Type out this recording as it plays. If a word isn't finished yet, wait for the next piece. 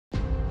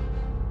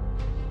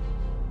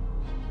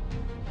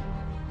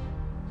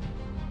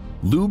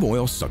Lube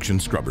oil suction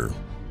scrubber.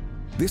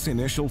 This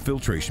initial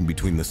filtration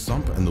between the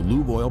sump and the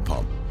lube oil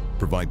pump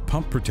provide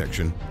pump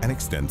protection and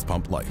extends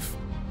pump life.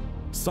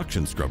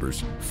 Suction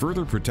scrubbers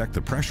further protect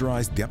the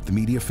pressurized depth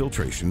media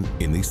filtration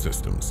in these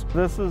systems.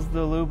 This is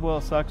the lube oil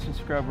suction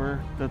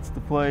scrubber that's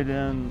deployed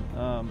in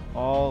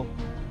all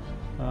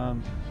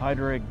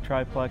hydro-rig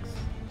triplex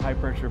high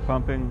pressure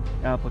pumping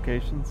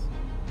applications.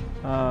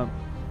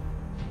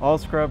 All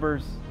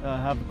scrubbers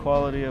have the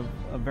quality of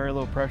a very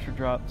low pressure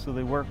drop, so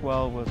they work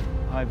well with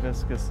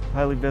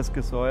highly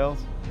viscous oils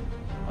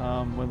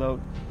without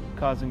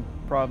causing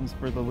problems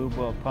for the lube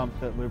oil pump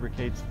that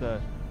lubricates the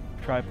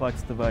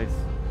triplex device.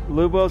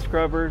 Lube oil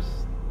scrubbers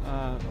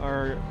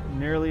are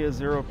nearly a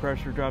zero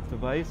pressure drop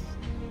device,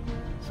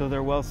 so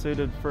they're well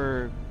suited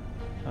for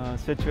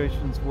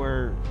situations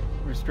where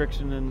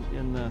restriction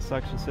in the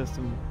suction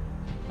system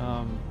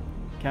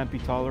can't be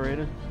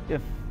tolerated.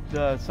 If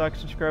the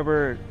suction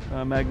scrubber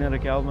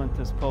magnetic element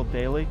is pulled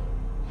daily,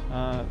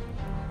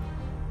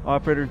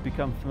 operators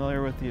become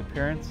familiar with the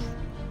appearance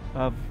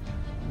of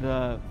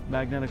the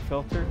magnetic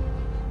filter,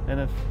 and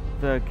if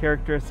the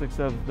characteristics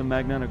of the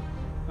magnetic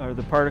or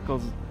the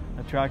particles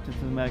attracted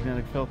to the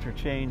magnetic filter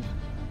change,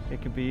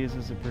 it can be used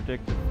as a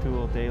predictive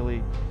tool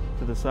daily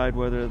to decide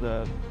whether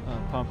the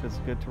pump is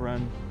good to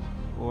run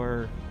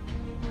or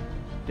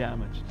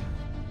damaged.